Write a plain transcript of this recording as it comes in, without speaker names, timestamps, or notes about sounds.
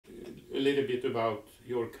little bit about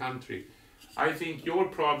your country. I think your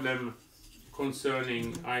problem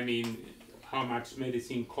concerning, I mean, how much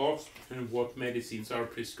medicine costs and what medicines are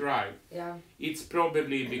prescribed, Yeah. it's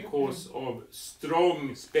probably because of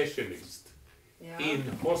strong specialists Yeah. in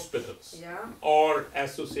hospitals Yeah. are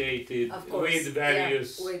associated Of course. with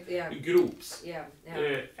various Yeah. With, yeah. groups. Yeah.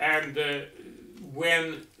 Yeah. And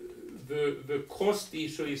when the cost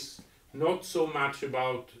issue is not so much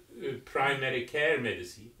about primary care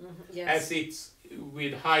medicine, Yes. as it's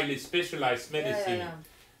with highly specialized medicine,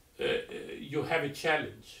 Yeah. you have a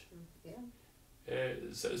challenge. Yeah.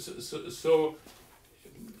 So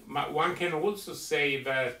one can also say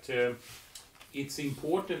that it's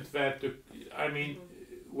important that, I mean,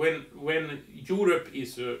 when Europe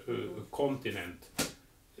is a continent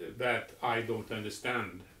that I don't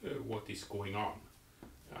understand what is going on.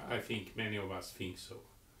 I think many of us think so.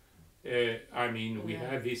 I mean, we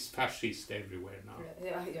have this fascist everywhere now.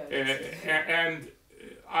 And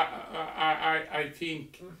I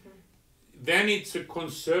think then it's a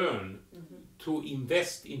concern to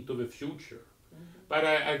invest into the future. But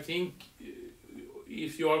I think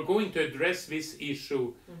if you are going to address this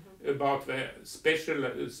issue about the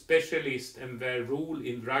specialist and their role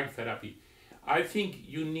in drug therapy, I think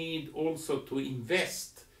you need also to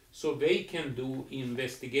invest so they can do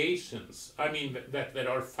investigations. I mean, that there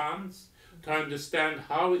are funds to understand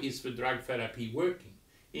how is the drug therapy working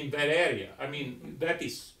in that area. I mean, that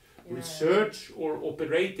is research or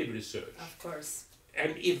operative research. Of course.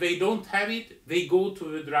 And if they don't have it, they go to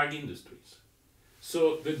the drug industries.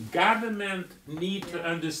 So the government need to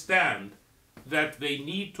understand that they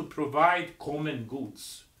need to provide common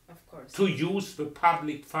goods, of course, to use the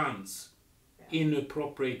public funds in an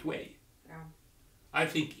appropriate way. Yeah. I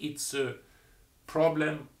think it's a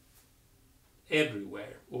problem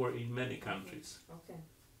everywhere or in many countries. Okay.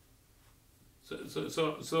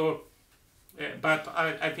 But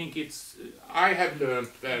I think it's, I have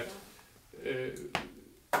learned that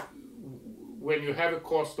when you have a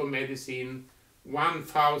cost of medicine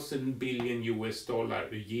 1,000 billion US dollar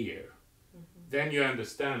a year, then you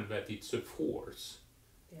understand that it's a force.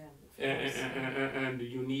 And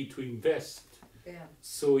you need to invest.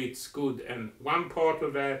 So it's good. And one part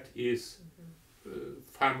of that is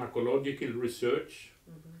pharmacological research,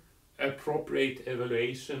 appropriate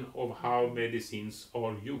evaluation of how medicines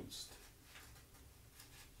are used.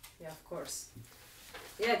 Yeah, of course.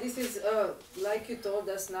 Yeah, this is like you told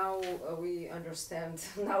us now. We understand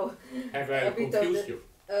now. Have I confused you?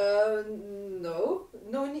 No,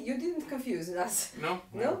 you didn't confuse us.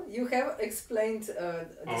 No, you have explained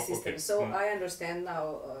the system, okay. So I understand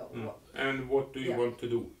now. And what do you want to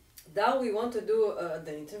do? Now we want to do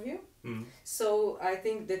the interview. So I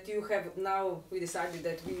think that you have now. We decided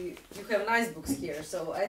that you have nice books here. So I